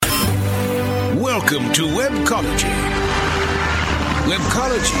Welcome to Webcology.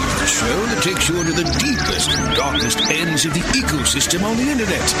 Webcology is the show that takes you into the deepest and darkest ends of the ecosystem on the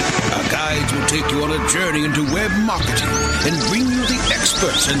internet. Our guides will take you on a journey into web marketing and bring you the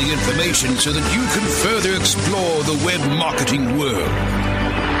experts and the information so that you can further explore the web marketing world.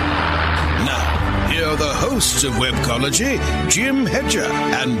 Now, here are the hosts of Webcology, Jim Hedger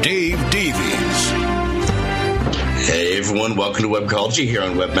and Dave Davies. Hey everyone, welcome to Webcology here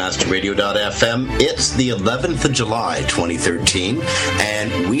on WebmasterRadio.fm. It's the 11th of July, 2013,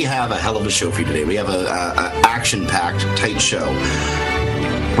 and we have a hell of a show for you today. We have an action-packed, tight show.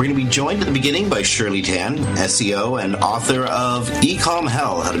 We're going to be joined at the beginning by Shirley Tan, SEO and author of Ecom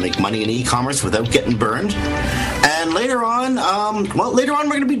Hell, How to Make Money in E-Commerce Without Getting Burned. And later on, we're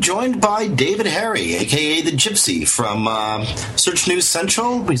going to be joined by David Harry, a.k.a. the Gypsy from Search News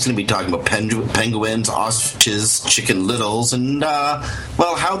Central. He's going to be talking about penguins, ostriches, chicken littles, and,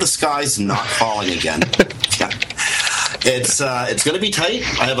 how the sky's not falling again. It's going to be tight.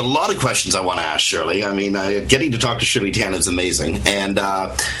 I have a lot of questions I want to ask Shirley. I mean, getting to talk to Shirley Tan is amazing. And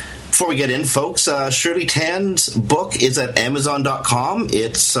before we get in, folks, Shirley Tan's book is at Amazon.com.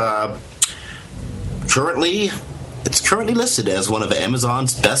 It's currently listed as one of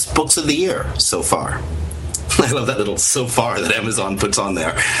Amazon's best books of the year so far. I love that little "so far" that Amazon puts on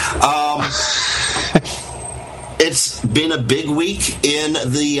there. It's been a big week in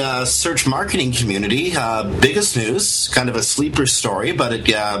the search marketing community. Biggest news, kind of a sleeper story, but it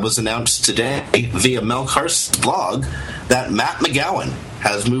was announced today via Mel Carson's blog that Matt McGowan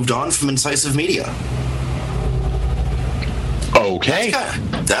has moved on from Incisive Media. Okay.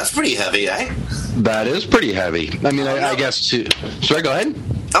 That's pretty heavy, eh? That is pretty heavy. I mean, I guess too. Sorry, go ahead.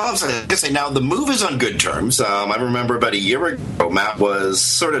 Oh, I'm sorry. I was going to say, now, the move is on good terms. I remember about a year ago, Matt was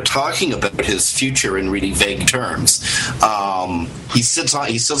sort of talking about his future in really vague terms. He still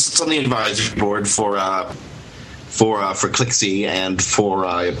sits on the advisory board for ClickSee and for,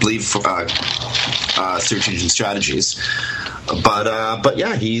 I believe, Search Engine Strategies. But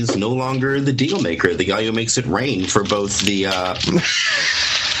yeah, he's no longer the deal maker, the guy who makes it rain for both the...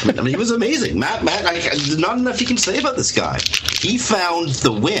 I mean, he was amazing. Matt, there's not enough you can say about this guy. He found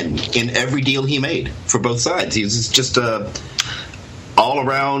the win in every deal he made for both sides. He's just a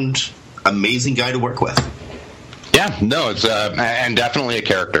all-around amazing guy to work with. Yeah, no, it's and definitely a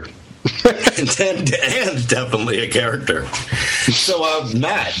character. and definitely a character. So,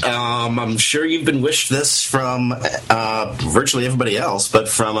 Matt, I'm sure you've been wished this from virtually everybody else, but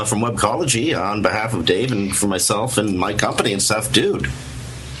from Webcology on behalf of Dave and for myself and my company and stuff, dude.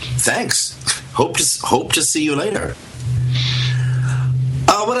 Thanks. Hope to see you later.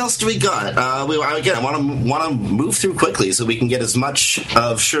 What else do we got? I want to move through quickly so we can get as much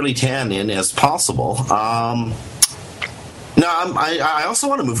of Shirley Tan in as possible. I also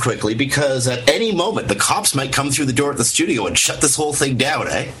want to move quickly because at any moment the cops might come through the door at the studio and shut this whole thing down,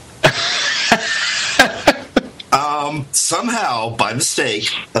 eh? Somehow, by mistake,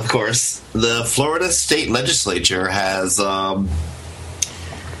 of course, the Florida State Legislature has...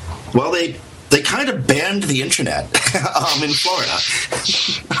 They kind of banned the internet in Florida.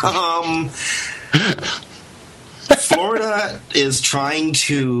 Florida is trying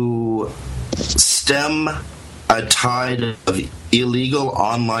to stem a tide of illegal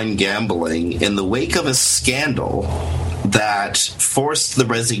online gambling in the wake of a scandal that forced the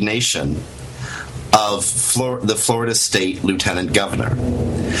resignation of the Florida State Lieutenant Governor.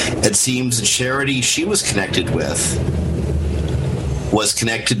 It seems the charity she was connected with was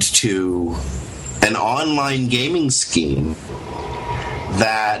connected to an online gaming scheme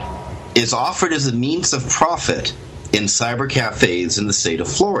that is offered as a means of profit in cyber cafes in the state of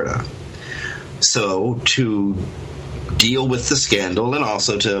Florida. So to deal with the scandal and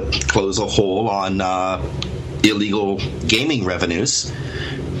also to close a hole on illegal gaming revenues,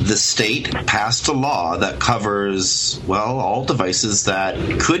 the state passed a law that covers, all devices that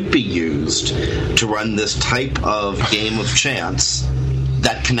could be used to run this type of game of chance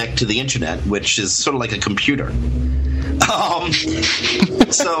that connect to the internet, which is sort of like a computer.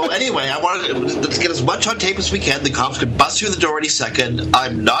 So anyway, let's get as much on tape as we can. The cops could bust through the door any second.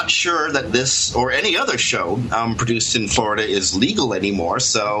 I'm not sure that this or any other show produced in Florida is legal anymore.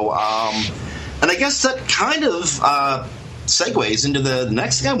 So, and I guess that kind of segues into the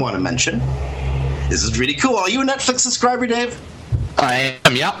next thing I want to mention. This is really cool. Are you a Netflix subscriber, Dave? I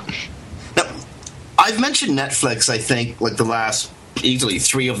am, yeah. Now, I've mentioned Netflix, I think, like easily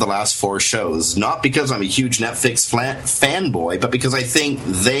 3 of the last 4 shows, not because I'm a huge Netflix fanboy, but because I think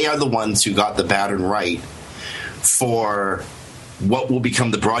they are the ones who got the pattern right for what will become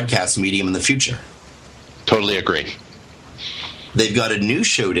the broadcast medium in the future. Totally agree. they've got a new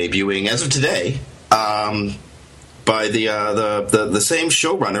show debuting as of today by the same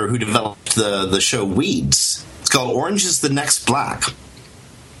showrunner who developed the show Weeds. It's called Orange is the Next Black.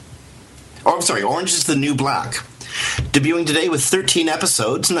 Oh, I'm sorry, Orange is the New Black. Debuting today with 13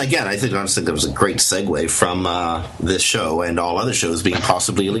 episodes, and again, I think that was a great segue from this show and all other shows being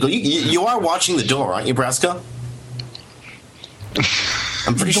possibly illegal. You are watching The Door, aren't you, Brasco?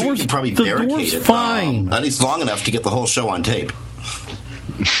 I'm pretty sure you can probably barricade it. Fine. At least long enough to get the whole show on tape.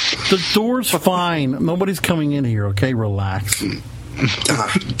 The door's fine. Nobody's coming in here, okay? Relax.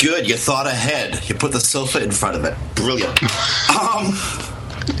 Good, you thought ahead. You put the sofa in front of it. Brilliant.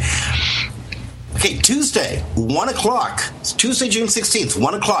 Okay, Tuesday, 1 o'clock. It's Tuesday, June 16th,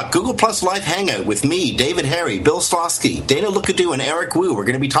 1 o'clock. Google Plus Live Hangout with me, David Harry, Bill Slosky, Dana Lukadu, and Eric Wu. We're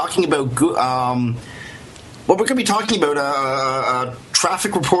going to be talking about...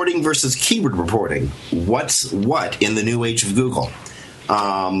 traffic reporting versus keyword reporting. What's what in the new age of Google?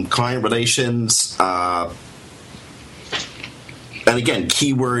 Client relations, and again,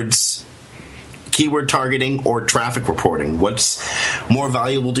 keywords, keyword targeting, or traffic reporting. What's more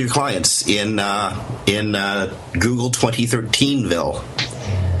valuable to your clients in Google 2013-ville?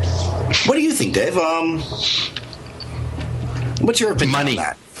 What do you think, Dave? What's your opinion on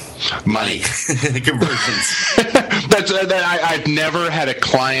that? Money. Conversions. I've never had a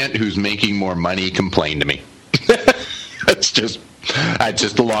client who's making more money complain to me. That's just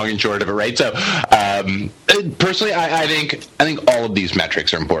the long and short of it, right? So, personally, I think all of these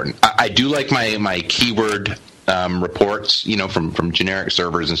metrics are important. I do like my keyword reports, from generic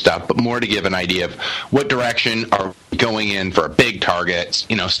servers and stuff, but more to give an idea of what direction are we going in for big targets,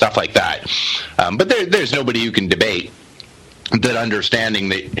 stuff like that. But there's nobody who can debate that understanding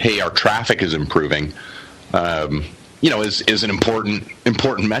that, hey, our traffic is improving, is an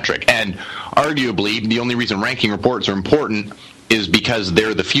important metric. And arguably, the only reason ranking reports are important is because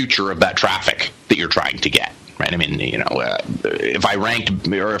they're the future of that traffic that you're trying to get, right? I mean, if I ranked,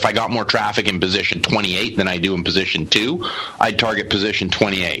 or if I got more traffic in position 28 than I do in position 2, I'd target position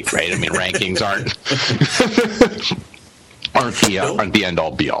 28, right? I mean, rankings aren't the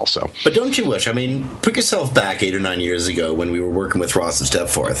end-all, be-all. So. But don't you wish, put yourself back 8 or 9 years ago when we were working with Ross and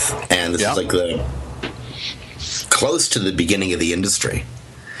Stepforth, and this is like close to the beginning of the industry.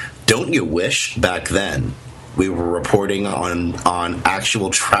 Don't you wish back then we were reporting on actual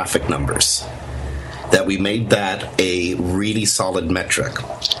traffic numbers, that we made that a really solid metric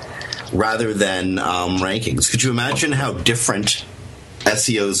rather than rankings? Could you imagine how different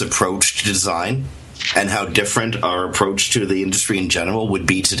SEO's approach to design and how different our approach to the industry in general would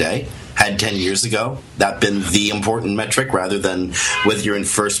be today, had 10 years ago that been the important metric rather than whether you're in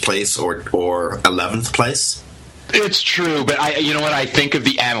first place or 11th place? It's true, but I think of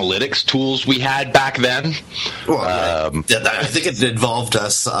the analytics tools we had back then. Well, I think it involved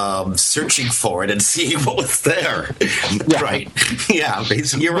us searching for it and seeing what was there. Yeah. Right. Yeah,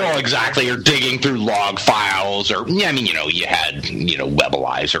 basically. You're right. Well, exactly. Or digging through log files, or you had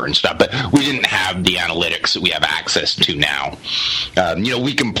Webalizer and stuff, but we didn't have the analytics that we have access to now.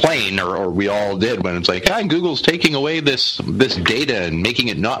 We complain, or we all did, when it's like, Google's taking away this data and making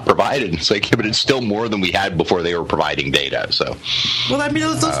it not provided. It's like, but it's still more than we had before they were providing data. So, well,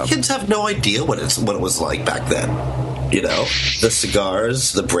 those kids have no idea what it was like back then. The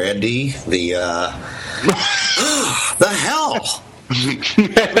cigars, the brandy, the the hell.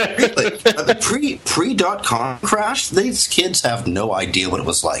 Really, the pre.com crash. These kids have no idea what it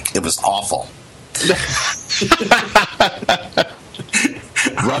was like. It was awful.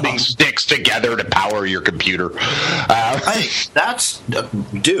 Rubbing sticks together to power your computer.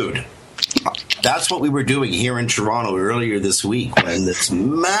 Dude. That's what we were doing here in Toronto earlier this week when this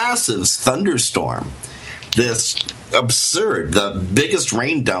massive thunderstorm, this absurd, the biggest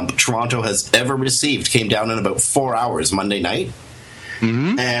rain dump Toronto has ever received, came down in about 4 hours Monday night,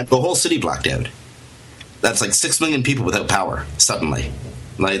 and the whole city blacked out. That's like 6 million people without power suddenly.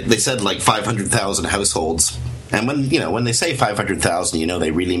 Like they said, 500,000 households, and when they say 500,000,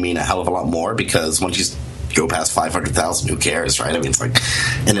 they really mean a hell of a lot more, because once you go past 500,000, who cares, right? It's like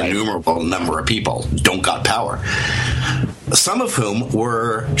an innumerable number of people don't got power, some of whom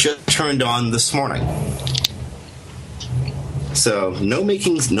were just turned on this morning. So no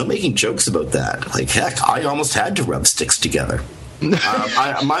making jokes about that. Like, heck, I almost had to rub sticks together.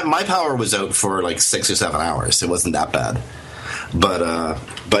 My power was out for 6 or 7 hours. It wasn't that bad,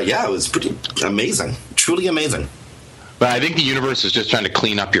 but yeah, it was pretty amazing, truly amazing. But I think the universe is just trying to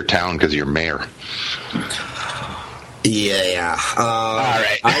clean up your town because of your mayor. Yeah. All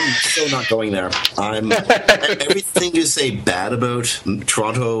right. I'm still not going there. Everything you say bad about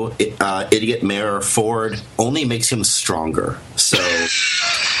Toronto idiot Mayor Ford only makes him stronger. So,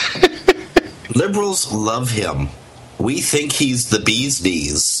 Liberals love him. We think he's the bee's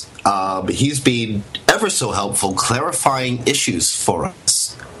knees. He's been ever so helpful clarifying issues for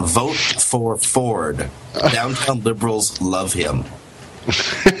us. Vote for Ford. Downtown Liberals love him.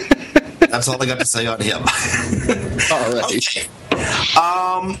 That's all I got to say on him. All right. Okay.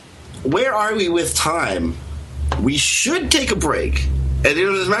 Where are we with time? We should take a break. And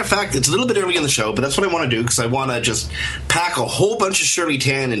as a matter of fact, it's a little bit early in the show, but that's what I want to do because I want to just pack a whole bunch of Shirley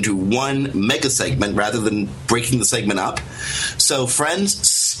Tan into one mega segment rather than breaking the segment up. So, friends,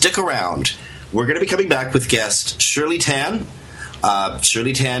 stick around. We're going to be coming back with guest Shirley Tan.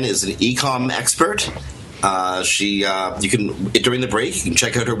 Shirley Tan is an e-com expert. You can during the break you can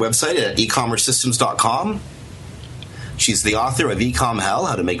check out her website at ecommercesystems.com. She's the author of Ecom Hell: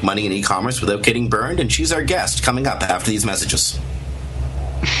 How to Make Money in E-commerce Without Getting Burned, and she's our guest coming up after these messages.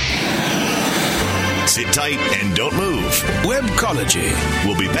 Sit tight and don't move. Webcology.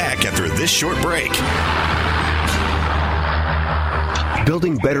 We'll be back after this short break.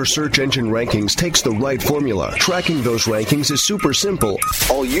 Building better search engine rankings takes the right formula. Tracking those rankings is super simple.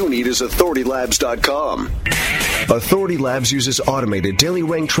 All you need is authoritylabs.com. Authority Labs uses automated daily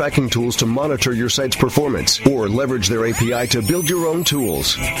rank tracking tools to monitor your site's performance or leverage their API to build your own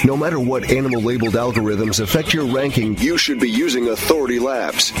tools. No matter what animal-labeled algorithms affect your ranking, you should be using Authority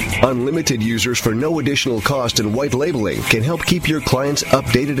Labs. Unlimited users for no additional cost and white labeling can help keep your clients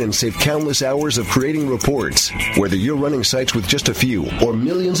updated and save countless hours of creating reports. Whether you're running sites with just a few or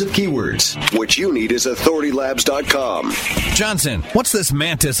millions of keywords, what you need is authoritylabs.com. Johnson, what's this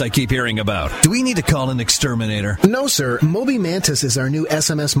Mantis I keep hearing about? Do we need to call an exterminator? No, sir. Moby Mantis is our new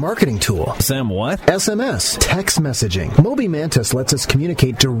SMS marketing tool. Sam what? SMS, text messaging. Moby Mantis lets us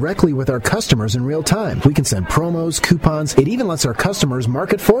communicate directly with our customers in real time. We can send promos, coupons. It even lets our customers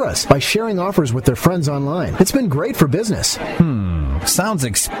market for us by sharing offers with their friends online. It's been great for business. Sounds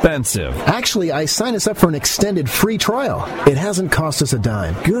expensive. Actually, I signed us up for an extended free trial. It hasn't cost us a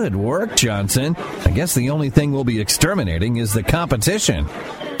dime. Good work, Johnson. I guess the only thing we'll be exterminating is the competition.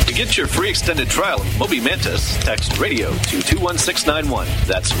 To get your free extended trial of Moby Mantis, text radio to 21691.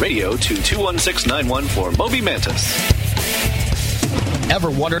 That's radio to 21691 for Moby Mantis. Ever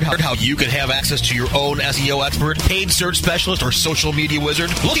wondered how you could have access to your own SEO expert, paid search specialist, or social media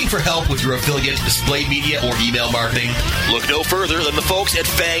wizard? Looking for help with your affiliate, display media, or email marketing? Look no further than the folks at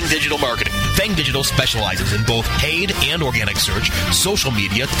Fang Digital Marketing. Fang Digital specializes in both paid and organic search, social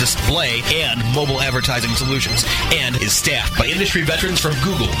media, display, and mobile advertising solutions, and is staffed by industry veterans from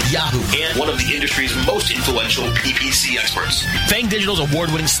Google, Yahoo, and one of the industry's most influential PPC experts. Fang Digital's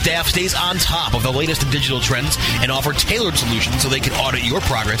award-winning staff stays on top of the latest in digital trends and offer tailored solutions so they can audit your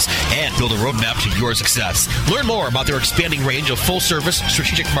progress and build a roadmap to your success. Learn more about their expanding range of full-service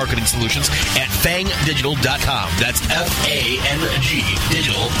strategic marketing solutions at fangdigital.com. That's F-A-N-G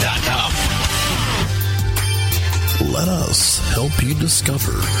digital.com. Let us help you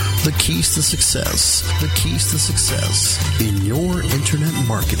discover the keys to success. The keys to success in your internet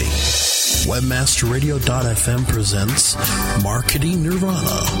marketing. Webmasterradio.fm presents Marketing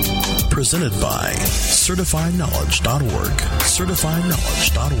Nirvana. Presented by CertifiedKnowledge.org.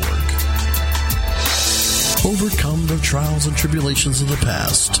 CertifiedKnowledge.org. Overcome the trials and tribulations of the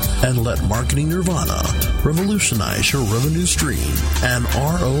past and let Marketing Nirvana revolutionize your revenue stream and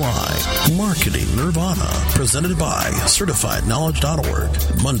ROI. Marketing Nirvana, presented by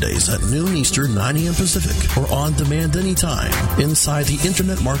CertifiedKnowledge.org. Mondays at noon Eastern, 9 a.m. Pacific, or on demand anytime inside the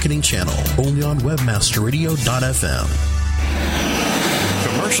Internet Marketing Channel, only on WebmasterRadio.fm.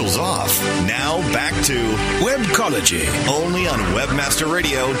 Commercials off. Now back to Webcology. Only on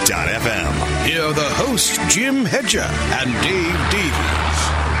WebmasterRadio.fm. Here are the hosts, Jim Hedger and Dave Davies.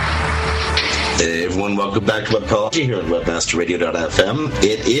 Hey everyone, welcome back to Webcology here on WebmasterRadio.fm.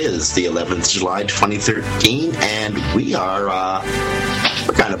 It is the 11th of July 2013, and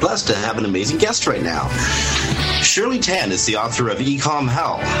we're kind of blessed to have an amazing guest right now. Shirley Tan is the author of Ecom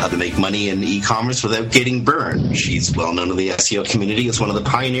Hell: How to Make Money in E-commerce Without Getting Burned. She's well known in the SEO community as one of the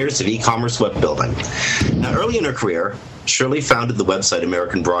pioneers of e-commerce web building. Now, early in her career, Shirley founded the website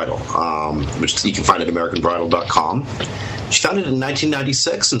American Bridal, which you can find at AmericanBridal.com. She founded it in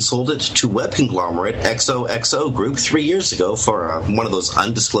 1996 and sold it to web conglomerate XOXO Group 3 years ago for one of those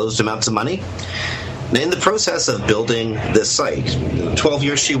undisclosed amounts of money. In the process of building this site, 12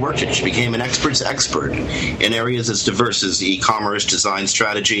 years she worked it. She became an expert's expert in areas as diverse as e-commerce, design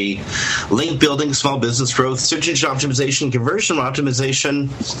strategy, link building, small business growth, search engine optimization, conversion optimization,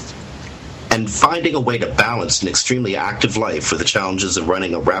 and finding a way to balance an extremely active life with the challenges of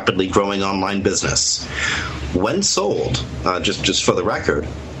running a rapidly growing online business. When sold, just for the record,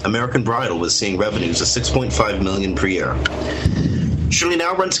 American Bridal was seeing revenues of $6.5 million per year. Shirley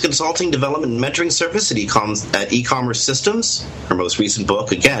now runs a consulting, development, and mentoring service at e-commerce systems. Her most recent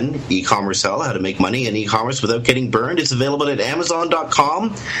book, again, E-Commerce Hell, How to Make Money in E-Commerce Without Getting Burned, is available at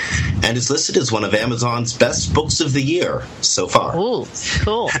Amazon.com and is listed as one of Amazon's best books of the year so far. Ooh,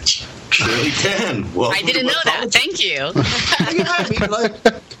 cool. Shirley Tan, welcome. I didn't know that. Thank you.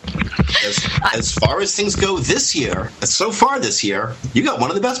 As far as things go this year, so far this year, you got one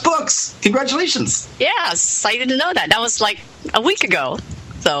of the best books. Congratulations. Yes, I didn't know that. That was like a week ago.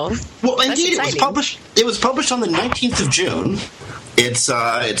 So, well, indeed, it was published on the 19th of June. It's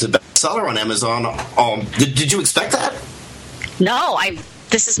a bestseller on Amazon. Did you expect that? No,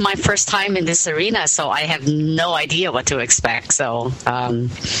 this is my first time in this arena, so I have no idea what to expect. So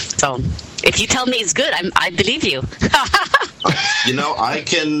if you tell me it's good, I believe you. You know,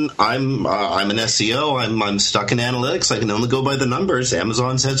 I'm an SEO. I'm stuck in analytics. I can only go by the numbers.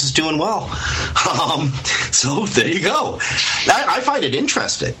 Amazon says it's doing well. So there you go. I find it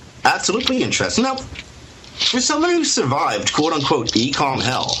interesting. Absolutely interesting. Now, for someone who survived, quote unquote, e-com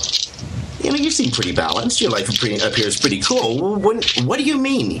hell, you know, you seem pretty balanced. Your life appears pretty cool. What do you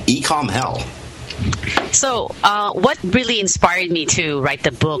mean, e-com hell? So what really inspired me to write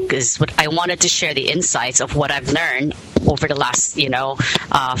the book is what I wanted to share the insights of what I've learned over the last,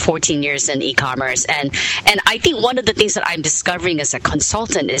 14 years in e-commerce. And I think one of the things that I'm discovering as a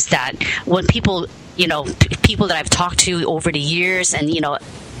consultant is that when people that I've talked to over the years and,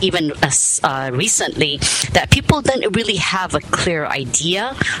 even recently, that people don't really have a clear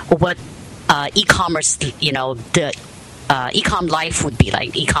idea of what e-commerce, the e-com life would be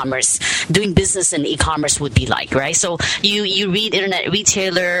like, e-commerce, doing business in e-commerce would be like, right? So you read Internet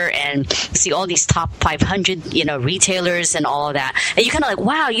Retailer and see all these top 500, retailers and all of that. And you're kind of like,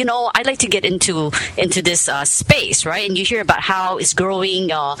 wow, I'd like to get into this space, right? And you hear about how it's growing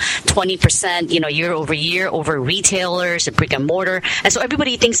 20%, year over year over retailers and brick and mortar. And so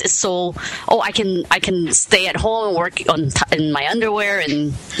everybody thinks it's so, I can stay at home and work in my underwear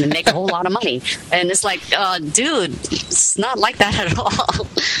and make a whole lot of money. And it's like, dude, it's not like that at all.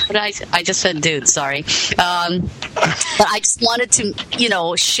 But I just said dude, sorry. But I just wanted to,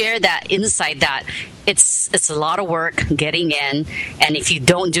 share that insight that it's a lot of work getting in, and if you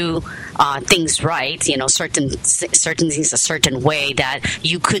don't do things right, certain things a certain way, that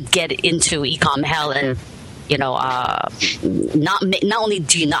you could get into e-com hell and not only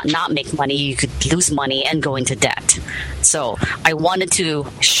do you not make money, you could lose money and go into debt. So I wanted to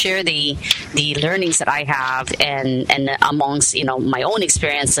share the learnings that I have and amongst my own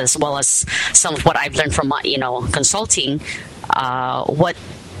experience, as well as some of what I've learned from my consulting, what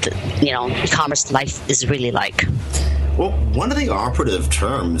e-commerce life is really like. Well, one of the operative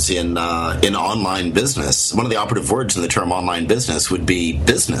terms in online business, one of the operative words in the term online business would be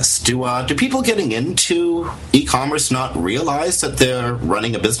business. Do people getting into e-commerce not realize that they're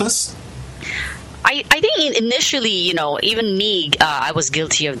running a business? I think initially, even me, I was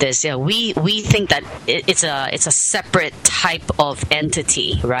guilty of this. We think that it's a separate type of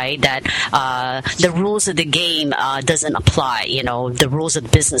entity, right? That the rules of the game doesn't apply. The rules of the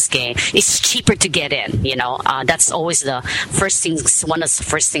business game. It's cheaper to get in. That's always the first things. One of the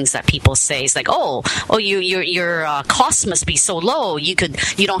first things that people say is like, your cost must be so low. You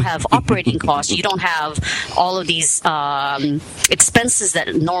don't have operating costs. You don't have all of these expenses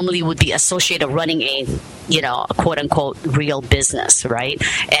that normally would be associated with running a quote unquote real business, right?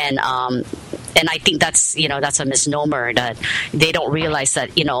 And I think that's a misnomer, that they don't realize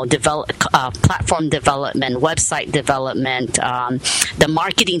that platform development, website development, the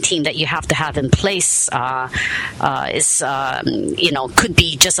marketing team that you have to have in place is could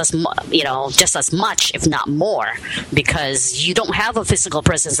be just as much, if not more, because you don't have a physical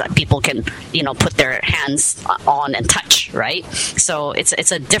presence that people can put their hands on and touch, right? So it's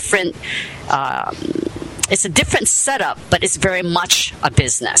a different setup, but it's very much a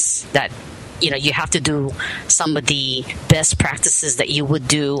business that you have to do some of the best practices that you would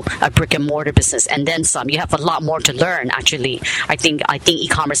do a brick and mortar business, and then some. You have a lot more to learn. Actually, I think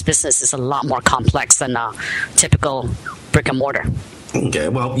e-commerce business is a lot more complex than a typical brick and mortar. Okay,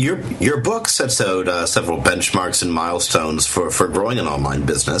 well, your book sets out several benchmarks and milestones for growing an online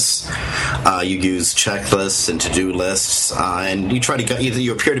business. You use checklists and to-do lists, and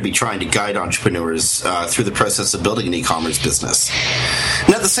you appear to be trying to guide entrepreneurs through the process of building an e-commerce business.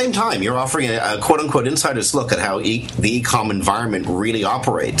 And at the same time, you're offering a quote-unquote insider's look at how the e-com environment really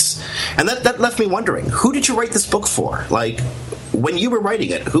operates. And that left me wondering, who did you write this book for? Like, when you were writing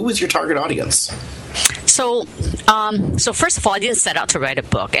it, who was your target audience? So first of all, I didn't set out to write a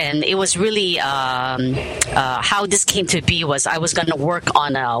book, and it was really how this came to be was I was going to work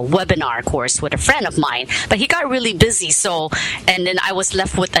on a webinar course with a friend of mine, but he got really busy. And then I was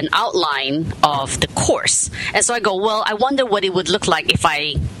left with an outline of the course, and so I go, well, I wonder what it would look like if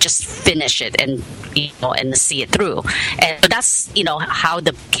I just finish it and see it through. And that's how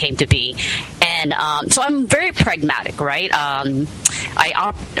the came to be. And so I'm very pragmatic, right? I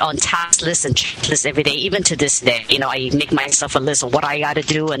opt on task lists and checklists every day, even to this day. I make myself a list of what I got to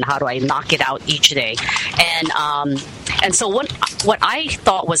do and how do I knock it out each day. And so what I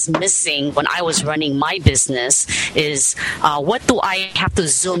thought was missing when I was running my business is what do I have to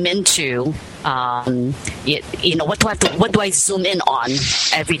zoom into? What do I zoom in on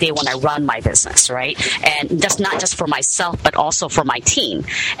every day when I run my business, right? And that's not just for myself, but also for my team.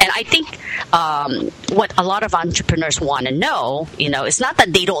 And I think what a lot of entrepreneurs want to know, it's not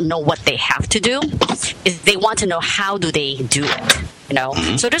that they don't know what they have to do, is they want to know how do they do it.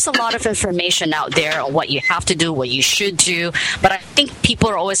 So there's a lot of information out there on what you have to do, what you should do. But I think people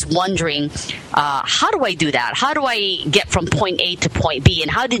are always wondering, how do I do that? How do I get from point A to point B?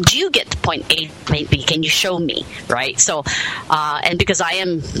 And how did you get to point A to point B? Can you show me? Right? So, and because I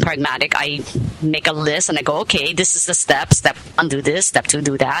am pragmatic, I make a list and I go, okay, this is the step. Step 1, do this. Step 2,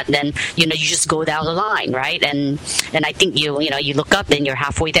 do that. And then, you just go down the line, right? And I think you look up and you're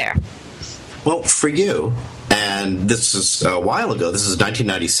halfway there. Well, for you, and this is a while ago, this is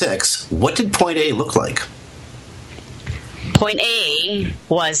 1996, what did point A look like? Point A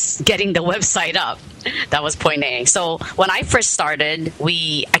was getting the website up. That was point A. So when I first started,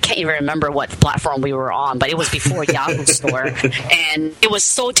 I can't even remember what platform we were on, but it was before Yahoo Store. And it was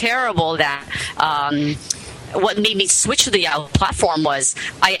so terrible that what made me switch to the Yahoo platform was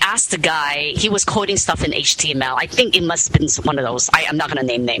I asked the guy, he was coding stuff in HTML. I think it must have been one of those. I'm not going to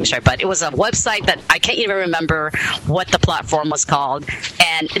name names, right? But it was a website that I can't even remember what the platform was called.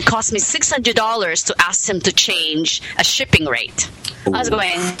 And it cost me $600 to ask him to change a shipping rate. I was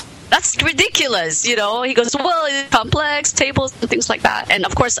going, that's ridiculous, He goes, well, it's complex, tables and things like that. And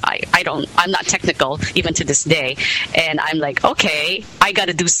of course, I'm not technical even to this day. And I'm like, okay, I got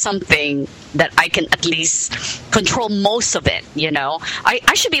to do something that I can at least control most of it,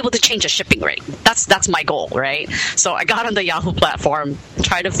 I should be able to change a shipping rate. That's my goal, right? So I got on the Yahoo platform,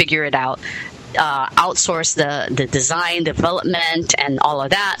 tried to figure it out. Outsource the design, development, and all of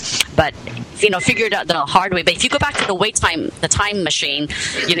that, but figured out the hard way. But if you go back to the time machine,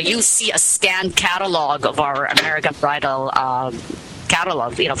 you see a scanned catalog of our American Bridal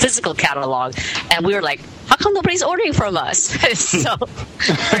catalog, physical catalog, and we were like, how come nobody's ordering from us? So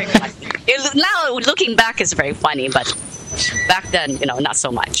very funny. Now looking back, it's very funny, but back then, not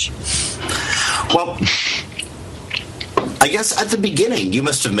so much. Well, I guess at the beginning, you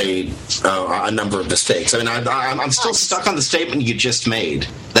must have made a number of mistakes. I mean, I'm still stuck on the statement you just made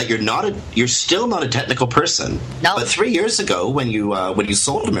that you're still not a technical person. No. But 3 years ago, when you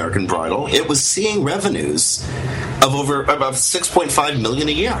sold American Bridal, it was seeing revenues of about $6.5 million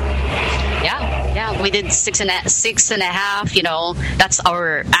a year. Yeah, we did six and a half. That's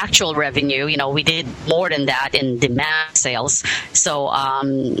our actual revenue. We did more than that in demand sales. So,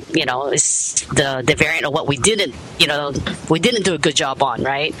 it's the variant of what we didn't do a good job on,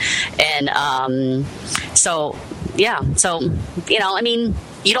 right? And so,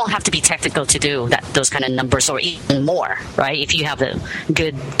 you don't have to be technical to do those kind of numbers or even more, right? If you have a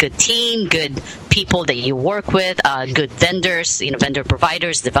good team, good people that you work with, good vendors, vendor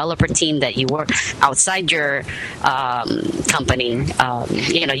providers, developer team that you work outside your company,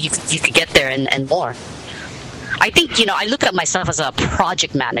 you could get there and more. I think, I look at myself as a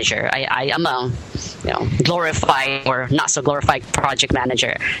project manager. I'm a, glorified or not so glorified project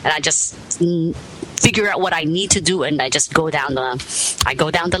manager. And I just figure out what I need to do, and I just go down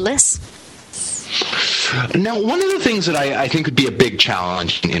the list. Now, one of the things that I think would be a big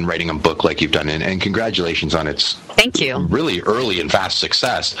challenge in writing a book like you've done, and congratulations on its Thank you. Really early and fast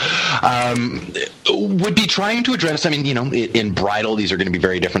success, would be trying to address, in bridal, these are going to be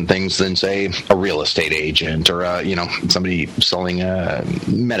very different things than, say, a real estate agent or, somebody selling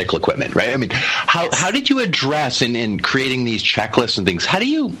medical equipment, right? How did you address in creating these checklists and things? How do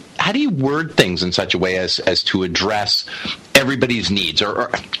you word things in such a way as to address everybody's needs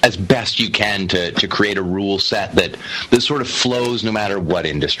or as best you can to create a rule set that sort of flows no matter what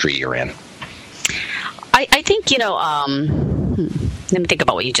industry you're in? I think, Let me think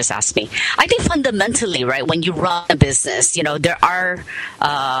about what you just asked me. I think fundamentally, right, when you run a business, there are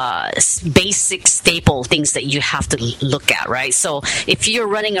basic staple things that you have to look at, right? So if you're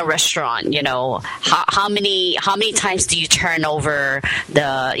running a restaurant, how many times do you turn over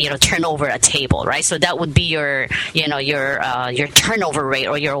a table, right? So that would be your turnover rate,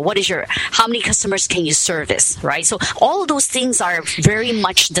 or how many customers can you service, right? So all of those things are very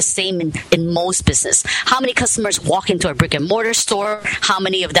much the same in most business. How many customers walk into a brick and mortar store? How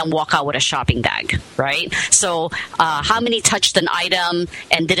many of them walk out with a shopping bag, right? So how many touched an item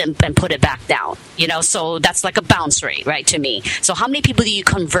and put it back down? So that's like a bounce rate, right, to me. So how many people do you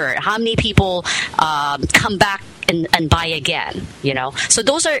convert? How many people come back and buy again? So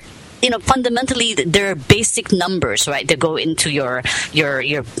those are, fundamentally, they're basic numbers, right? That go into your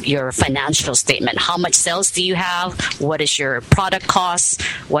financial statement. How much sales do you have? What is your product cost?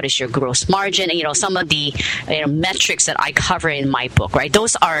 What is your gross margin? And, some of the metrics that I cover in my book, right?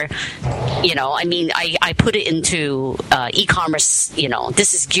 Those are, I put it into e-commerce.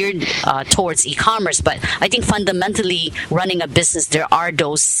 This is geared towards e-commerce, but I think fundamentally, running a business, there are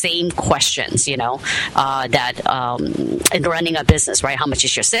those same questions, that in running a business, right? How much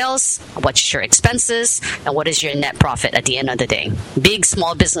is your sales? What's your expenses, and what is your net profit at the end of the day? Big,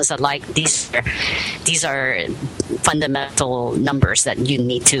 small business alike, these are fundamental numbers that you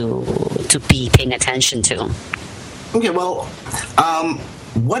need to be paying attention to. Okay, well,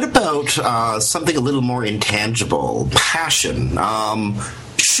 what about something a little more intangible, passion?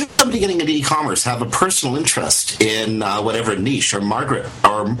 Should somebody getting into e-commerce have a personal interest in whatever niche or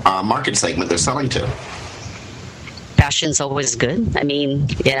market segment they're selling to? Passion's always good. I mean,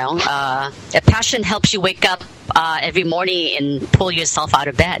 passion helps you wake up every morning and pull yourself out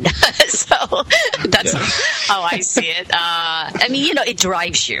of bed. So that's how I see it. It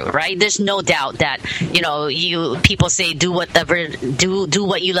drives you, right? There's no doubt that, people say do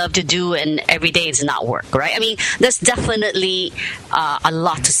what you love to do, and every day it's not work, right? I mean, there's definitely a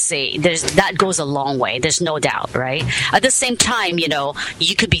lot to say. That goes a long way. There's no doubt, right? At the same time,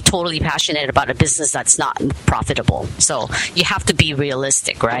 you could be totally passionate about a business that's not profitable. So you have to be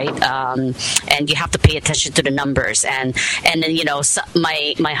realistic, right? And you have to pay attention to the numbers. And then, so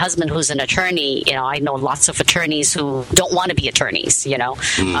my husband, who's an attorney, I know lots of attorneys who don't want to be attorneys,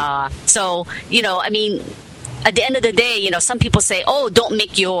 So, at the end of the day, some people say, "Oh, don't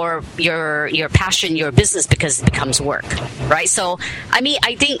make your passion your business because it becomes work," right? So, I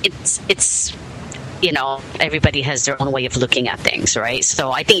think it's everybody has their own way of looking at things, right?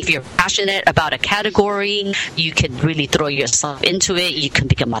 So I think if you're passionate about a category, you could really throw yourself into it. You can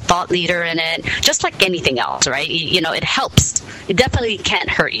become a thought leader in it, just like anything else, right? It helps. It definitely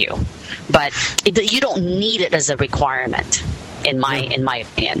can't hurt you, but you don't need it as a requirement, in my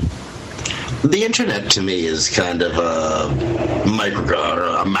opinion. The internet, to me, is kind of a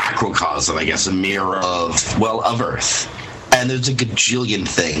macrocosm, I guess, a mirror of Earth. And there's a gajillion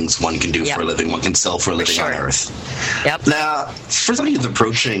things one can do for a living. One can sell for a living on Earth. Yep. Now, for somebody who's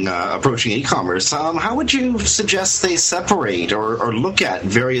approaching e-commerce, how would you suggest they separate or look at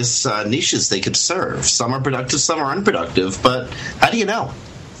various niches they could serve? Some are productive, some are unproductive, but how do you know?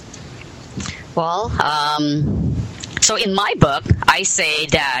 Well, so in my book, I say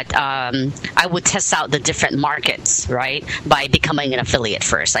that I would test out the different markets, right, by becoming an affiliate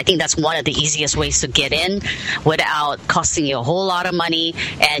first. I think that's one of the easiest ways to get in without costing you a whole lot of money,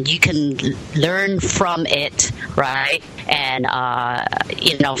 and you can learn from it, right? And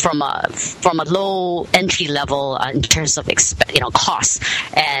from a low entry level in terms of costs,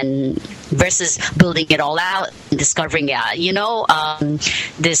 and versus building it all out and discovering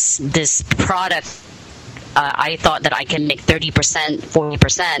this product. I thought that I can make 30%,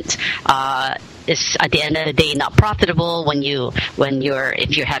 40%. Is at the end of the day not profitable if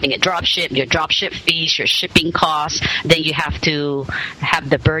you're having a drop ship, your drop ship fees, your shipping costs, then you have to have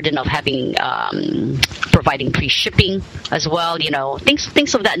the burden of having providing pre-shipping as well.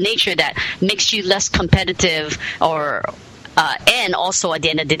 Things of that nature that makes you less competitive, and also at the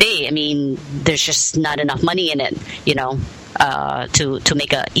end of the day, there's just not enough money in it, to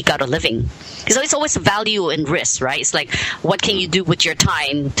eke out a living. So it's always value and risk, right? It's like, what can you do with your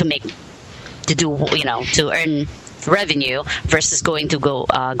time to earn revenue versus going to go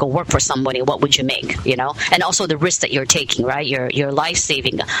work for somebody? What would you make? And also the risk that you're taking, right? Your life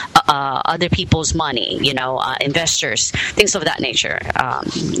saving, other people's money, investors, things of that nature.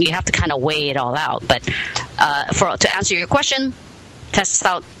 You have to kind of weigh it all out. But to answer your question, test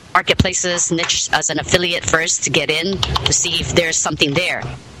out marketplaces, niche as an affiliate first to get in to see if there's something there.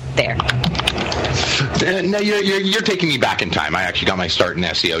 Now you're taking me back in time. I actually got my start in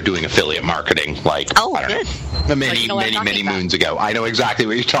SEO doing affiliate marketing, I don't know, many moons ago. I know exactly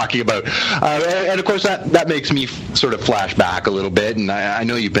what you're talking about, and of course that makes me sort of flash back a little bit. And I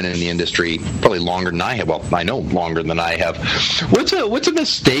know you've been in the industry probably longer than I have. Well, I know longer than I have. What's a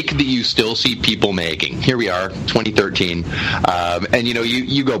mistake that you still see people making? Here we are, 2013, and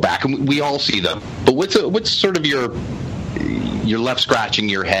you go back and we all see them. But what's sort of your left scratching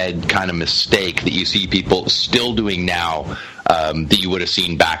your head kind of mistake that you see people still doing now that you would have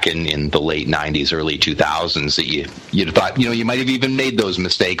seen back in the late 90s, early 2000s that you'd have thought, you might have even made those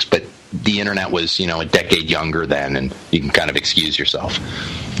mistakes, but the internet was, a decade younger then, and you can kind of excuse yourself?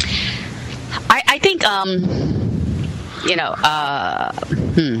 I think,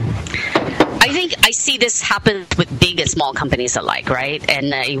 I think I see this happen with big and small companies alike, right?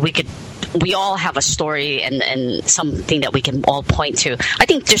 And we all have a story and something that we can all point to. I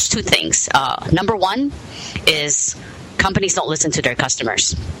think there's two things. Number one is companies don't listen to their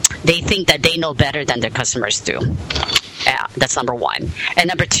customers. They think that they know better than their customers do. Yeah, that's number one. And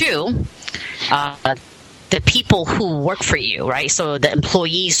number two, the people who work for you, right? So the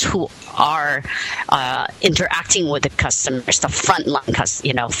employees who are interacting with the customers, the frontline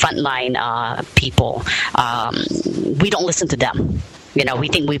people, we don't listen to them. We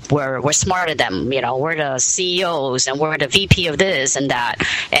think we're smarter than them. We're the CEOs and we're the VP of this and that.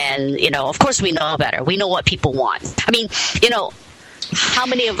 And, of course we know better. We know what people want. I mean, how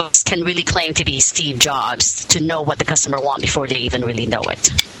many of us can really claim to be Steve Jobs to know what the customer wants before they even really know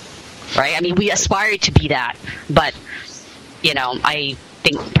it? Right? I mean, we aspire to be that, but, I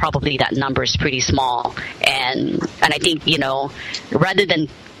think probably that number is pretty small. And I think, rather than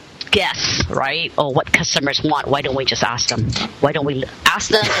guess, right, or what customers want, why don't we just ask them? Why don't we ask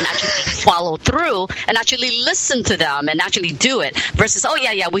them and actually follow through and actually listen to them and actually do it versus,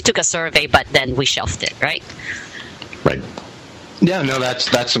 we took a survey, but then we shelved it, right? Right. Yeah, no,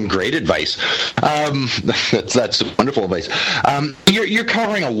 that's some great advice. That's wonderful advice. You're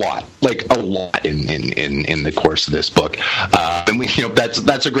covering a lot in the course of this book, and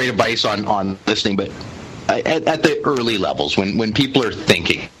that's a great advice on listening. But at the early levels, when people are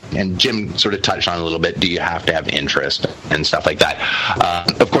thinking, and Jim sort of touched on it a little bit, do you have to have interest and stuff like that?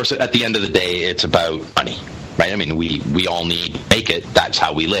 Of course, at the end of the day, it's about money. Right? I mean, we all need to make it. That's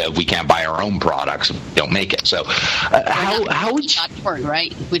how we live. We can't buy our own products if we don't make it. So, how would you,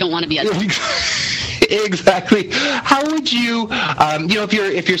 right? We don't want to be exactly. How would you,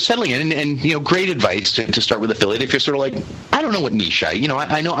 if you're settling in, and great advice to start with affiliate. If you're sort of like, I don't know what niche I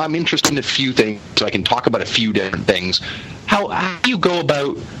know I'm interested in a few things, so I can talk about a few different things. How do you go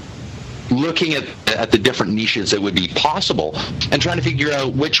about looking at the different niches that would be possible and trying to figure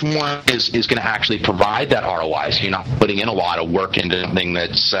out which one is going to actually provide that ROI, so you're not putting in a lot of work into something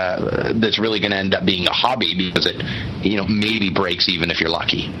that's really going to end up being a hobby because it maybe breaks even if you're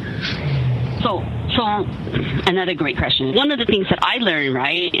lucky? So another great question. One of the things that I learned,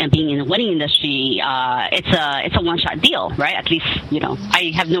 right, and being in the wedding industry, it's a one-shot deal, right? At least,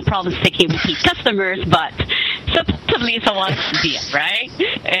 I have no problems taking repeat customers, but supposedly it's a one-shot deal, right?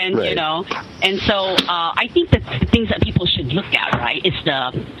 And, right. And so I think that the things that people should look at, right, is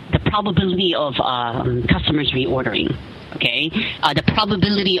the probability of customers reordering. Okay, the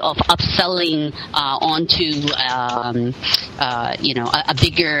probability of upselling onto a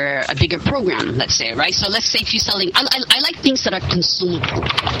bigger program, let's say, right? So let's say if you're selling, I like things that are consumable,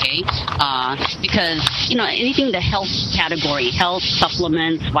 okay? Because anything in the health category, health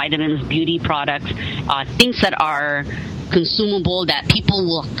supplements, vitamins, beauty products, things that are consumable that people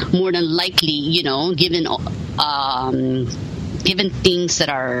will more than likely, given things that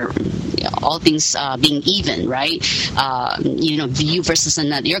are all things being even, right? You versus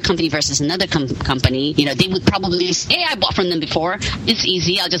your company versus another company, they would probably say, hey, I bought from them before. It's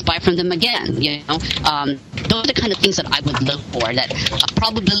easy. I'll just buy from them again. Those are the kind of things that I would look for, that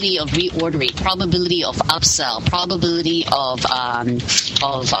probability of reordering, probability of upsell, probability of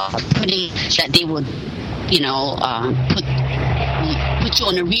putting that they would, put you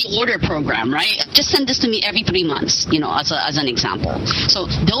on a reorder program, right? Just send this to me every 3 months, as an example. So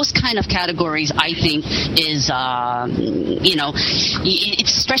those kind of categories, I think, is, it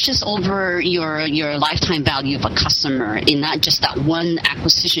stretches over your lifetime value of a customer in not just that one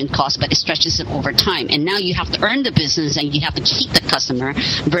acquisition cost, but it stretches it over time. And now you have to earn the business and you have to keep the customer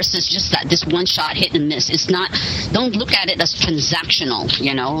versus just this one shot hit and miss. It's not, don't look at it as transactional,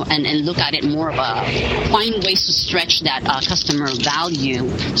 and look at it more of find ways to stretch that customer value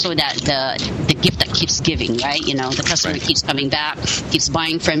so that the gift that keeps giving, right? The customer keeps coming back, keeps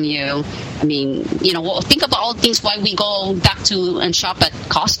buying from you. I mean, think about all the things why we go back to and shop at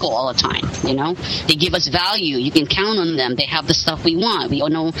Costco all the time. They give us value. You can count on them. They have the stuff we want. We all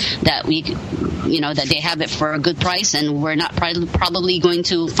know that that they have it for a good price, and we're not probably going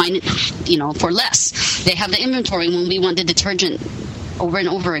to find it, for less. They have the inventory when we want the detergent over and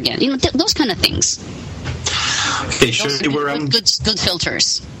over again. Those kind of things. Okay, sure. We're good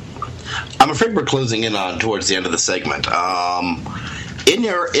filters. I'm afraid we're closing in on towards the end of the segment.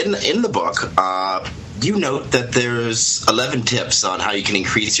 In the book, you note that there's 11 tips on how you can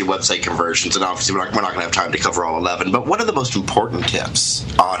increase your website conversions, and obviously we're not going to have time to cover all 11. But what are the most important tips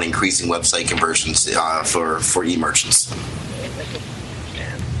on increasing website conversions for e-merchants?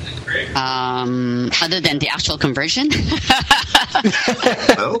 Other than the actual conversion?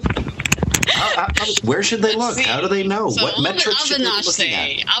 Well, where should they look? How do they know? So what metrics should they be looking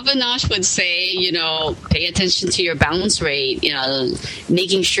at? Avinash would say, pay attention to your bounce rate,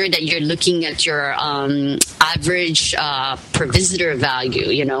 making sure that you're looking at your average per visitor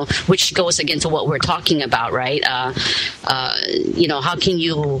value, which goes again to what we're talking about, right? How can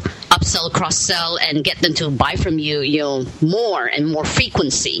you upsell, cross-sell, and get them to buy from you, more and more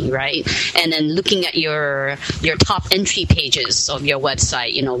frequency, right? And then looking at your top entry pages of your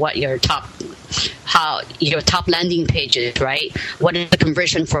website, what your top landing pages, right? What is the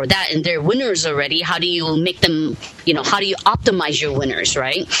conversion for that? And they're winners already. How do you make them, how do you optimize your winners,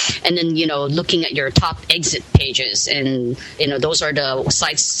 right? And then, looking at your top exit pages, and, those are the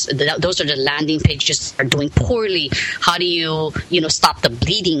sites, those are the landing pages that are doing poorly. How do you, stop the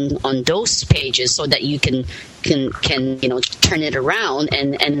bleeding on those pages so that you can turn it around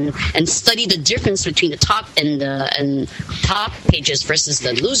and study the difference between the top and top pages versus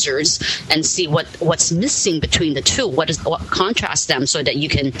the losers, and see what's missing between the two. What contrasts them, so that you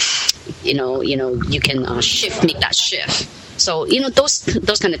can make that shift. So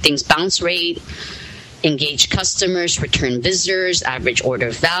those kind of things: bounce rate, engage customers, return visitors, average order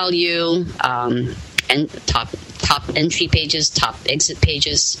value, and top entry pages, top exit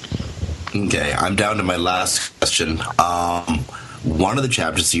pages. Okay, I'm down to my last question. One of the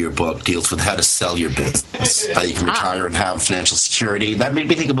chapters of your book deals with how to sell your business, how you can retire and have financial security. That made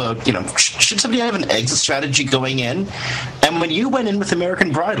me think about, should somebody have an exit strategy going in? And when you went in with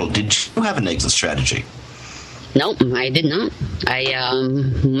American Bridal, did you have an exit strategy? No, I did not. I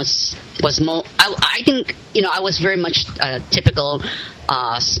think, I was very much a typical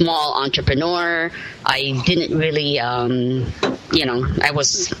small entrepreneur. I didn't really, I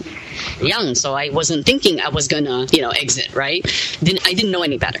was young, so I wasn't thinking I was gonna, exit, right? I didn't know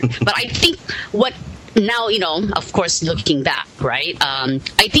any better. But I think now, of course, looking back, right? I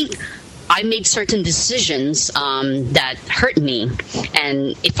think I made certain decisions that hurt me,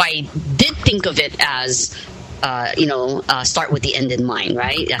 and if I did think of it as start with the end in mind,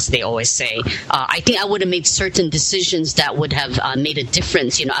 right? As they always say. I think I would have made certain decisions that would have made a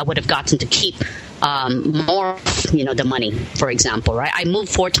difference. I would have gotten to keep more, the money, for example, right? I moved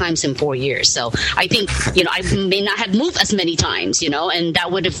 4 times in 4 years. So I think, I may not have moved as many times, and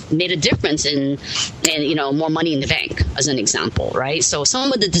that would have made a difference in more money in the bank, as an example, right? So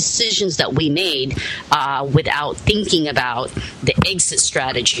some of the decisions that we made without thinking about the exit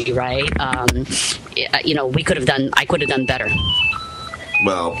strategy, right? I could have done better.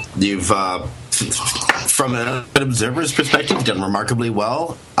 Well, you've, from an observer's perspective, you've done remarkably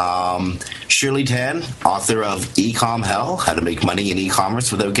well. Shirley Tan, author of Ecom Hell, How to Make Money in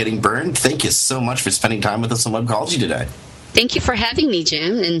E-Commerce Without Getting Burned. Thank you so much for spending time with us on Webcology today. Thank you for having me,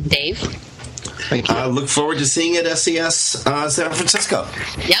 Jim and Dave. Thank you. I look forward to seeing you at SES San Francisco.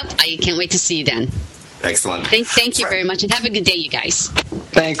 Yep, I can't wait to see you then. Excellent. Thank you very much, and have a good day, you guys.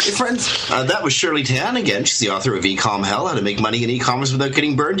 Thanks. Hey, friends, that was Shirley Tan again. She's the author of Ecom Hell, How to Make Money in E-Commerce Without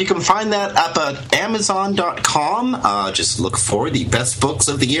Getting Burned. You can find that up at Amazon.com. Just look for the best books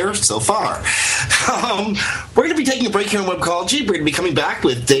of the year so far. We're going to be taking a break here on Webcology. We're going to be coming back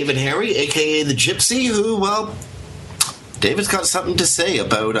with David Harry, a.k.a. The Gypsy, who, well, David's got something to say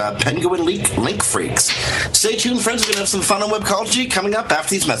about Penguin Link Freaks. Stay tuned, friends. We're going to have some fun on Webcology coming up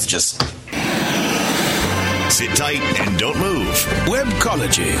after these messages. Sit tight and don't move.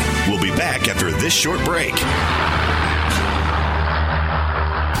 Webcology. We'll be back after this short break.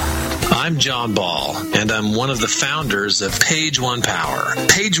 I'm John Ball, and I'm one of the founders of Page One Power.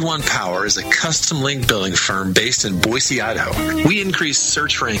 Page One Power is a custom link building firm based in Boise, Idaho. We increase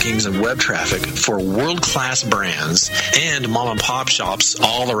search rankings and web traffic for world-class brands and mom-and-pop shops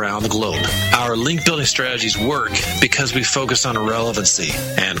all around the globe. Our link building strategies work because we focus on relevancy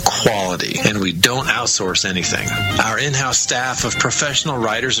and quality, and we don't outsource anything. Our in-house staff of professional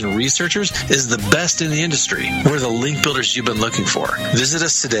writers and researchers is the best in the industry. We're the link builders you've been looking for. Visit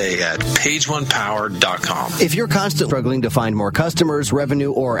us today at pageonepower.com. If you're constantly struggling to find more customers,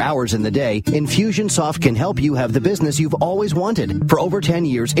 revenue, or hours in the day, Infusionsoft can help you have the business you've always wanted. For over 10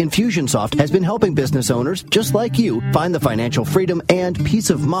 years, Infusionsoft has been helping business owners just like you find the financial freedom and peace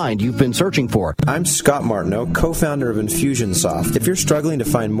of mind you've been searching for. I'm Scott Martineau, co-founder of Infusionsoft. If you're struggling to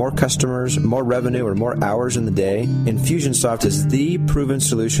find more customers, more revenue, or more hours in the day, Infusionsoft is the proven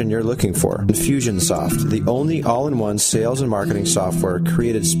solution you're looking for. Infusionsoft, the only all-in-one sales and marketing software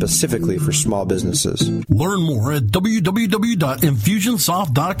created specifically for small businesses. Learn more at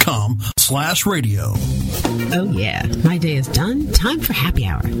www.infusionsoft.com/radio. Oh yeah, my day is done. Time for happy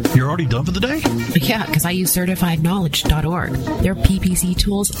hour. You're already done for the day? Yeah, because I use CertifiedKnowledge.org. Their PPC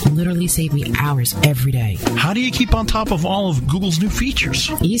tools literally save me hours every day. How do you keep on top of all of Google's new features?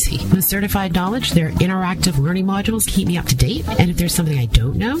 Easy. With Certified Knowledge, their interactive learning modules keep me up to date, and if there's something I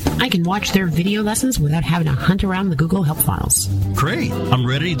don't know, I can watch their video lessons without having to hunt around the Google help files. Great. I'm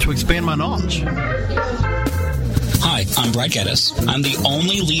ready to expand my knowledge. Hi, I'm Brett Geddes. I'm the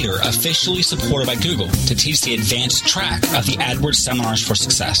only leader officially supported by Google to teach the advanced track of the AdWords Seminars for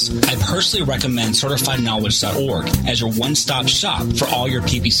Success. I personally recommend CertifiedKnowledge.org as your one-stop shop for all your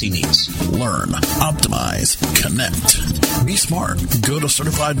PPC needs. Learn, optimize, connect. Be smart. Go to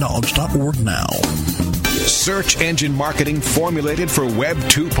CertifiedKnowledge.org now. Search engine marketing formulated for Web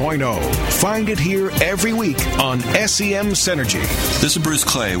 2.0. Find it here every week on SEM Synergy. This is Bruce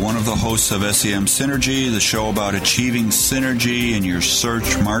Clay, one of the hosts of SEM Synergy, the show about achieving synergy in your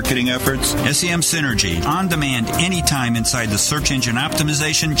search marketing efforts. SEM Synergy, on demand anytime inside the Search Engine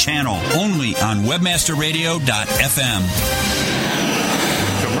Optimization channel, only on webmasterradio.fm.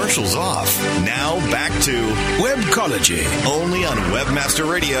 Commercials off. Now back to Webcology, only on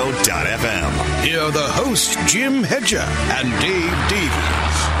webmasterradio.fm. Here are the hosts, Jim Hedger and Dave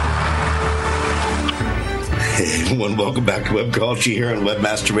Davies. Hey everyone, welcome back to Webcology here on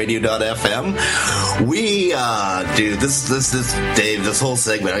webmasterradio.fm. We dude, this Dave, this whole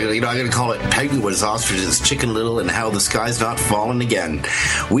segment, I'm gonna call it Pegging with His Ostriches, Chicken Little, and How the Sky's Not Falling Again.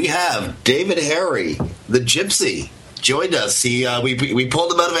 We have David Harry, the Gypsy, joined us. He we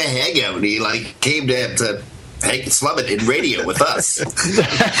pulled him out of a hangout, and he came to Hank Slummett in radio with us.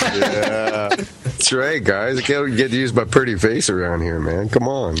 Yeah, that's right, guys. I can't get to use my pretty face around here, man. Come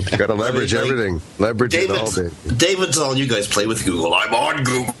on, got to leverage everything. Leverage it all day. David's all you guys play with Google. I'm on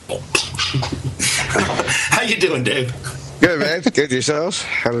Google. How you doing, Dave? Good, man. Good yourselves?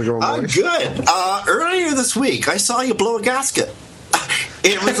 How's it going, I'm boys? good. Earlier this week, I saw you blow a gasket.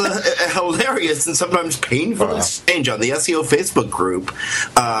 It was a hilarious and sometimes painful exchange on the SEO Facebook group.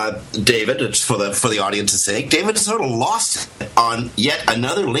 David, it's for the audience's sake, David sort of lost it on yet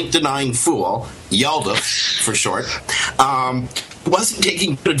another link-denying fool, Yalda for short, wasn't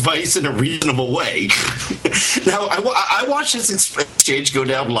taking good advice in a reasonable way. Now, I watched this exchange go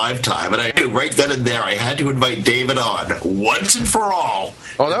down live time, and I knew right then and there I had to invite David on once and for all.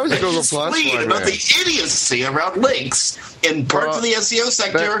 Oh, that was a Google Plus one, about man. the idiocy around links in parts of the SEO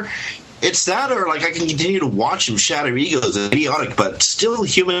sector. It's that, or I can continue to watch them shatter egos, idiotic, but still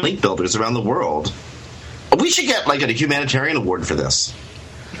human link builders around the world. We should get a humanitarian award for this.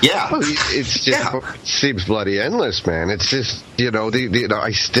 Yeah, well, it's just it seems bloody endless, man. It's just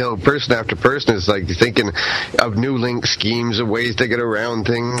I still person after person is thinking of new link schemes of ways to get around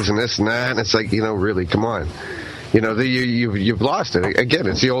things and this and that, and it's really, come on. You've lost it. Again,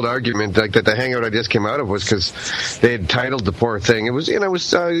 it's the old argument that the hangout I just came out of was because they had titled the poor thing. It was,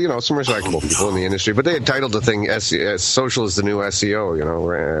 some respectable people in the industry, but they had titled the thing "Social is the new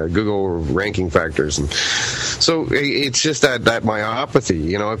SEO." Google ranking factors, and so it's just that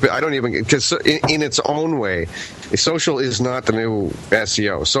myopathy. I don't even because in its own way, social is not the new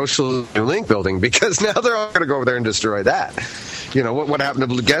SEO. Social is new link building because now they're all going to go over there and destroy that. What happened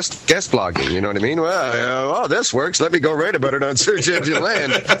to guest blogging? You know what I mean? Well, this works. Let me go write about it on Search Engine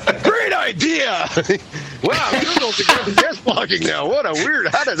Land. Great idea! Wow, Google's against guest blogging now. What a weird...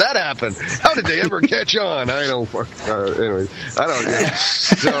 How did that happen? How did they ever catch on? I don't... Anyway, I don't get it.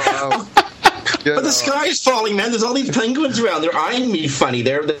 So, but the sky is falling, man. There's all these penguins around. They're eyeing me funny.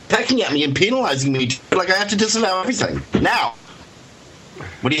 They're pecking at me and penalizing me. I have to disavow everything. Now,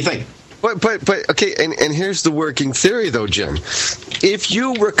 what do you think? But okay, and here's the working theory, though, Jim. If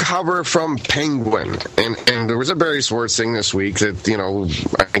you recover from Penguin, and there was a Barry Schwartz thing this week that,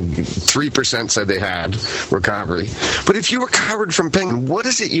 I think 3% said they had recovery. But if you recovered from Penguin, what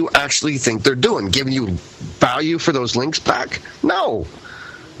is it you actually think they're doing? Giving you value for those links back? No.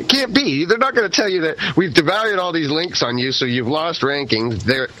 It can't be. They're not going to tell you that we've devalued all these links on you, so you've lost rankings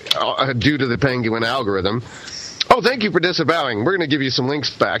there due to the Penguin algorithm. Oh, thank you for disavowing. We're going to give you some links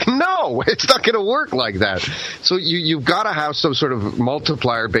back. No, it's not going to work like that. So you've got to have some sort of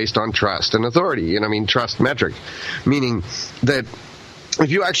multiplier based on trust and authority. Trust metric, meaning that if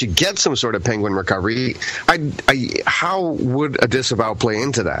you actually get some sort of Penguin recovery, how would a disavow play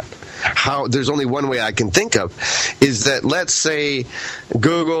into that? There's only one way I can think of, is that, let's say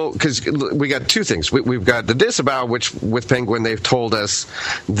Google, because we got two things. We've got the disavow, which with Penguin they've told us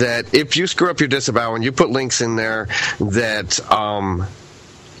that if you screw up your disavow and you put links in there that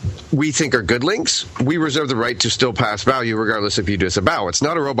we think are good links, we reserve the right to still pass value regardless if you disavow. It's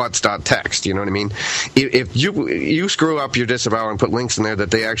not a robots.txt, you know what I mean? If you screw up your disavow and put links in there that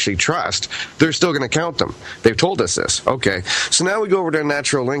they actually trust, they're still going to count them. They've told us this. Okay, so now we go over to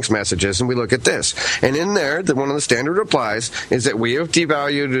natural links messages and we look at this. And in there, one of the standard replies is that we have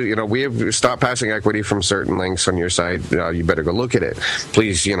devalued, we have stopped passing equity from certain links on your site. You better go look at it.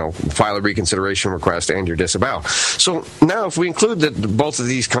 Please, file a reconsideration request and your disavow. So now if we include both of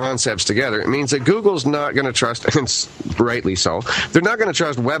these concepts together, it means that Google's not going to trust, and rightly so, they're not going to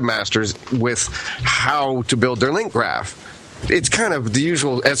trust webmasters with how to build their link graph. It's kind of the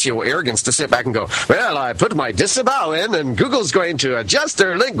usual SEO arrogance to sit back and go, well, I put my disavow in and Google's going to adjust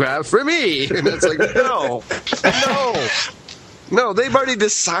their link graph for me. And it's like, no, they've already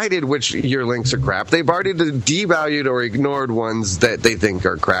decided which your links are crap. They've already devalued or ignored ones that they think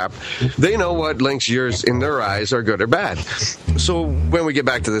are crap. They know what links yours in their eyes are good or bad. So when we get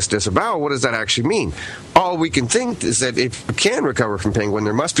back to this disavow, what does that actually mean? All we can think is that if you can recover from Penguin,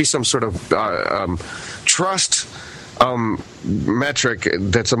 there must be some sort of trust metric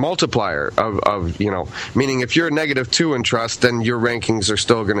that's a multiplier of meaning if you're a -2 in trust, then your rankings are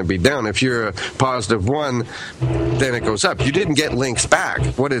still going to be down. If you're a +1, then it goes up. You didn't get links back.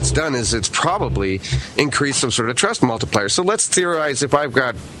 What it's done is it's probably increased some sort of trust multiplier. So let's theorize if I've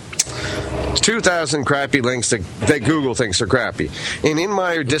got 2,000 crappy links that Google thinks are crappy, and in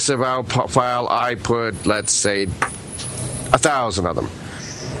my disavow file I put, let's say, 1,000 of them.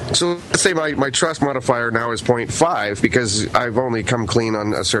 So let's say my trust modifier now is 0.5 because I've only come clean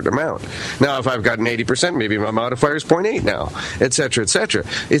on a certain amount. Now, if I've got an 80%, maybe my modifier is 0.8 now, et cetera, et cetera.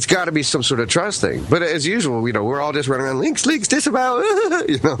 It's got to be some sort of trust thing. But as usual, we're all just running around, links, disavow,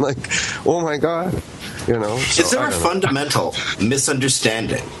 oh my God. Is there a fundamental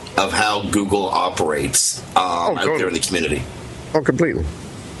misunderstanding of how Google operates out there in the community? Oh, completely.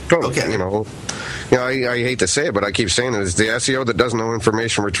 Totally. Okay. I hate to say it, but I keep saying it. It's the SEO that doesn't know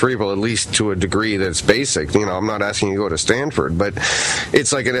information retrieval, at least to a degree that's basic. I'm not asking you to go to Stanford, but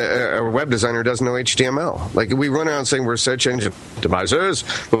it's like a web designer doesn't know HTML. Like, we run around saying we're search engine optimizers,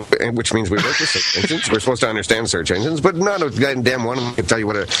 which means we work with search engines. We're supposed to understand search engines, but not a damn one of them can tell you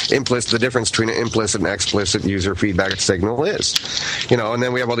what the difference between an implicit and explicit user feedback signal is. And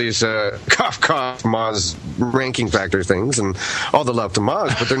then we have all these Moz ranking factor things and all the love to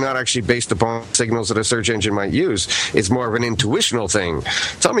Moz, but they're not actually based upon signals that a search engine might use. It's more of an intuitional thing.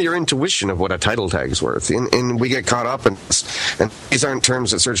 Tell me your intuition of what a title tag is worth. And we get caught up in this. And these aren't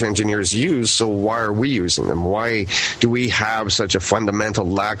terms that search engineers use, so why are we using them? Why do we have such a fundamental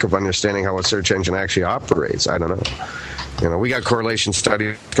lack of understanding how a search engine actually operates? I don't know. We got correlation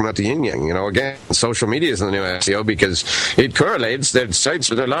studies coming out the yin yang. Again, social media is the new SEO because it correlates that sites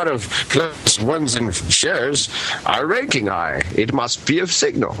with a lot of +1s in shares are ranking high. It must be a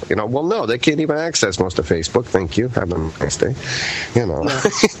signal. Well, no, they can't even access most of Facebook. Thank you. Have a nice day. Okay,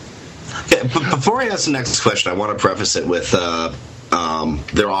 but before I ask the next question, I want to preface it with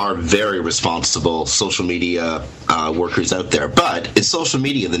there are very responsible social media workers out there. But is social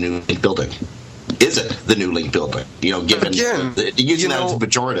media the new link building? Is it the new link building? Given using that as a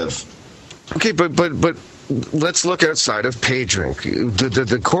pejorative. Okay, but let's look outside of PageRank.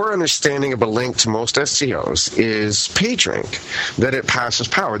 The core understanding of a link to most SEOs is PageRank, that it passes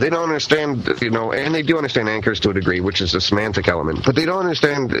power. They don't understand, and they do understand anchors to a degree, which is a semantic element, but they don't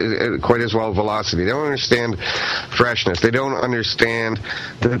understand quite as well velocity. They don't understand freshness. They don't understand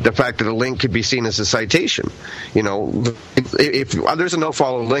the fact that a link could be seen as a citation. If there's a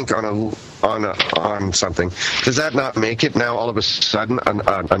no-follow link on on something, does that not make it now all of a sudden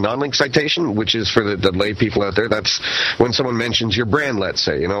a non-link citation, which is for the lay people out there? That's when someone mentions your brand, let's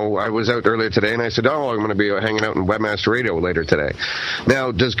say. I was out earlier today and I said, I'm going to be hanging out in Webmaster Radio later today.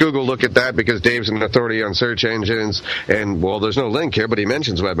 Now, does Google look at that because Dave's an authority on search engines and, well, there's no link here, but he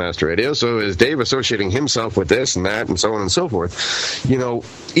mentions Webmaster Radio, so is Dave associating himself with this and that and so on and so forth?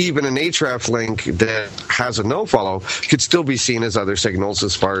 Even an Ahrefs link that has a no-follow could still be seen as other signals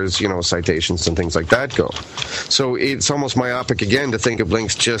as far as, citations and things like that go. So it's almost myopic again to think of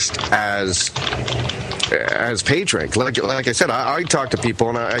links just as PageRank. Like I said, I talk to people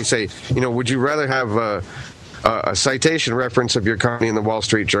and I say, would you rather have a citation reference of your company in the Wall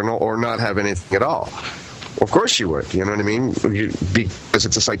Street Journal or not have anything at all? Of course you would, you know what I mean? Because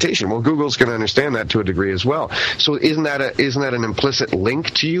it's a citation. Well, Google's going to understand that to a degree as well. So isn't that an implicit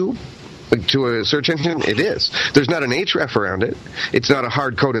link to you? To a search engine? It is. There's not an href around it. It's not a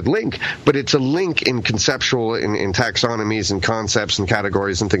hard-coded link, but it's a link in conceptual, in taxonomies and concepts and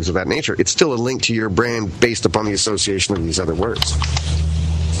categories and things of that nature. It's still a link to your brand based upon the association of these other words.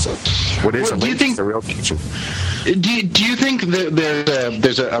 So, what is a link is a real feature. Do you think that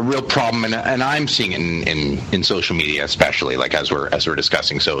there's a real problem, and I'm seeing it in social media, especially like as we're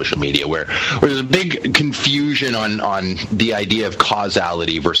discussing social media, where there's a big confusion on the idea of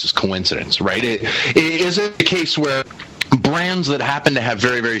causality versus coincidence, right? Is it a case where brands that happen to have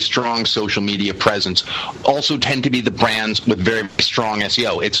very, very strong social media presence also tend to be the brands with very strong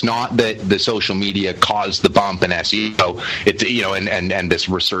SEO? It's not that the social media caused the bump in SEO. It's and this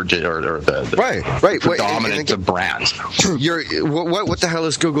resurgence or the predominance of brands. What the hell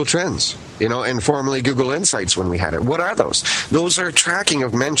is Google Trends? And formerly Google Insights when we had it. What are those? Those are tracking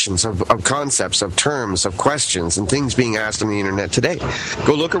of mentions of concepts, of terms, of questions, and things being asked on the internet today.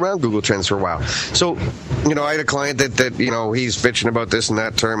 Go look around Google Trends for a while. So, I had a client that he's bitching about this and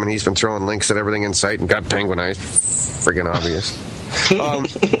that term, and he's been throwing links at everything in sight and got penguinized. Friggin' obvious. And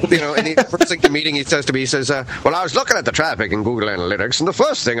first thing in the meeting, he says to me, well, I was looking at the traffic in Google Analytics, and the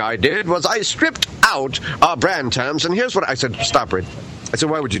first thing I did was I stripped out our brand terms, and here's what I said. Stop it. I said,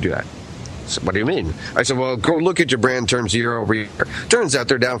 why would you do that? So, what do you mean? I said, well, go look at your brand terms year over year. Turns out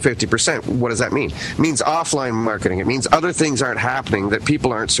they're down 50%. What does that mean? It means offline marketing. It means other things aren't happening, that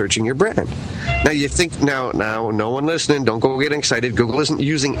people aren't searching your brand. Now, you think, now, no one listening, don't go getting excited. Google isn't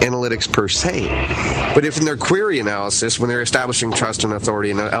using analytics per se. But if in their query analysis, when they're establishing trust and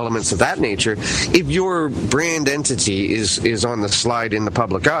authority and elements of that nature, if your brand entity is on the slide in the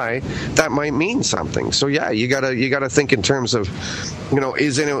public eye, that might mean something. So, yeah, you gotta think in terms of,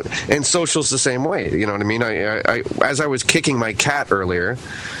 and social's the same way. You know what I mean? I as I was kicking my cat earlier,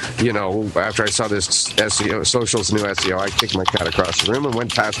 after I saw this SEO, social's new SEO, I kicked my cat across the room and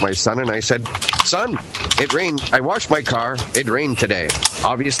went past my son and I said, son, it rained. I washed my car. It rained today.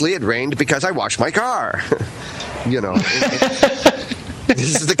 Obviously it rained because I washed my car.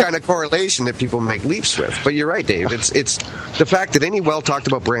 This is the kind of correlation that people make leaps with. But you're right, Dave. It's the fact that any well-talked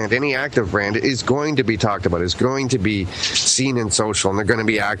about brand, any active brand, is going to be talked about, is going to be seen in social, and they're going to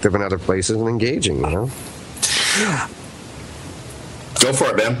be active in other places and engaging, Go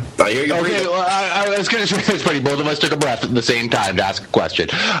for it, man. I hear you. Okay, well, I was going to say it's funny. Both of us took a breath at the same time to ask a question.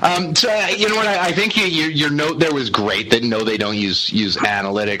 So you know what? I think your note there was great. That no, they don't use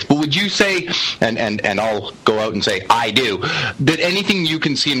analytics. But would you say, and I'll go out and say I do, that anything you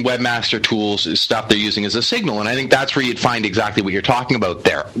can see in Webmaster Tools is stuff they're using as a signal? And I think that's where you'd find exactly what you're talking about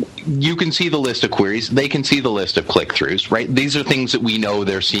there. You can see the list of queries. They can see the list of click-throughs. Right? These are things that we know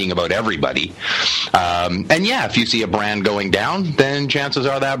they're seeing about everybody. And yeah, if you see a brand going down, then chances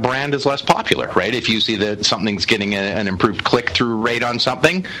are that brand is less popular, right? If you see that something's getting an improved click-through rate on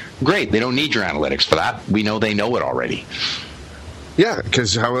something, great. They don't need your analytics for that. We know they know it already. Yeah,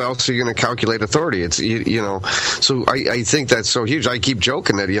 because how else are you going to calculate authority? It's so I think that's so huge. I keep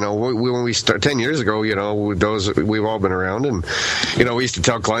joking that when we start 10 years ago, those we've all been around, and we used to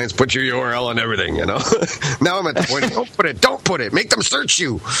tell clients put your URL on everything. Now I'm at the point don't put it, make them search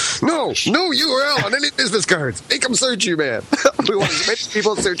you. No URL on any business cards. Make them search you, man. We want as many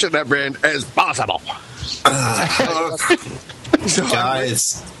people searching that brand as possible.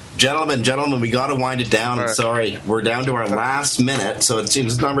 Guys. Gentlemen, we got to wind it down. Right. Sorry, we're down to our last minute, so it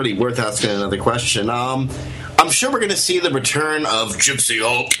seems it's not really worth asking another question. I'm sure we're going to see the return of Gypsy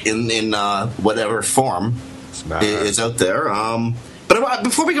Hulk in whatever form is out there. But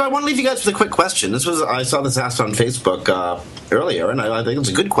before we go, I want to leave you guys with a quick question. I saw this asked on Facebook earlier, and I think it's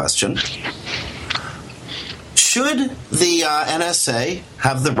a good question. Should the NSA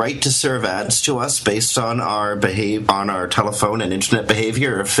have the right to serve ads to us based on our telephone and internet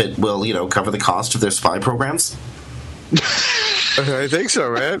behavior if it will, cover the cost of their spy programs? I think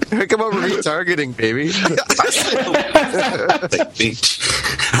so, man. Come over retargeting, baby.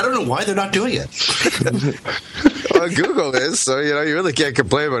 I don't know why they're not doing it. Well, Google is, so you really can't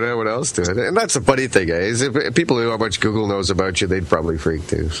complain about anyone else doing it. And that's the funny thing, is if people knew how much Google knows about you, they'd probably freak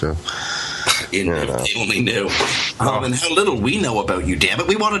too. So, they only knew. And how little we know about you, damn it.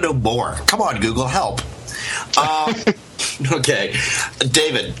 We want to know more. Come on, Google, help. Okay,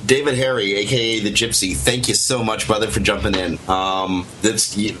 David Harry, aka the Gypsy. Thank you so much, brother, for jumping in.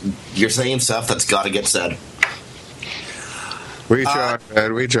 You're saying stuff that's got to get said. We try,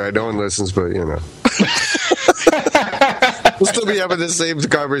 man. We try. No one listens, but We'll still be having the same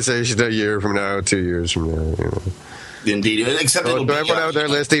conversation a year from now, 2 years from now. Indeed. Except so everyone out there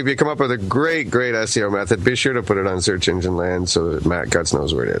listening, if you come up with a great SEO method, be sure to put it on Search Engine Land so that Matt Cutts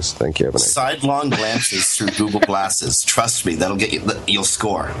knows where it is. Thank you. Sidelong glances through Google Glasses. Trust me, that'll get you. You'll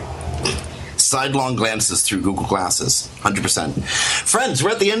score. Sidelong glances through Google Glasses. 100%. Friends,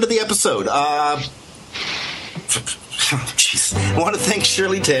 we're at the end of the episode. Jeez. I want to thank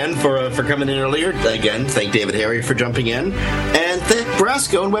Shirley Tan for coming in earlier. Again, thank David Harry for jumping in. And thank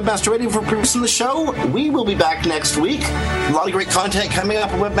Brasco and Webmaster Radio for producing the show. We will be back next week. A lot of great content coming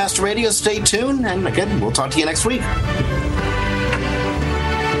up on Webmaster Radio. Stay tuned. And again, we'll talk to you next week.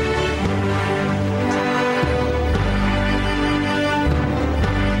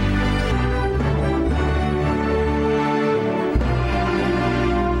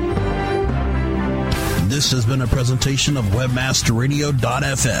 This has been a presentation of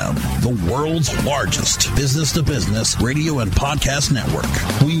WebmasterRadio.fm, the world's largest business-to-business radio and podcast network.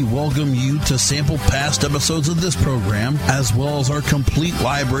 We welcome you to sample past episodes of this program, as well as our complete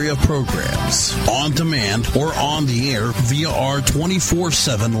library of programs, on demand or on the air via our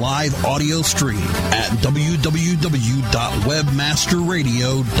 24/7 live audio stream at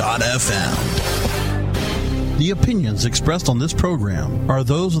www.webmasterradio.fm. The opinions expressed on this program are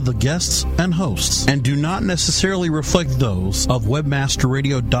those of the guests and hosts and do not necessarily reflect those of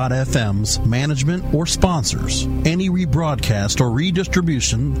WebmasterRadio.fm's management or sponsors. Any rebroadcast or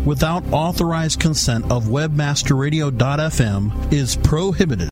redistribution without authorized consent of WebmasterRadio.fm is prohibited.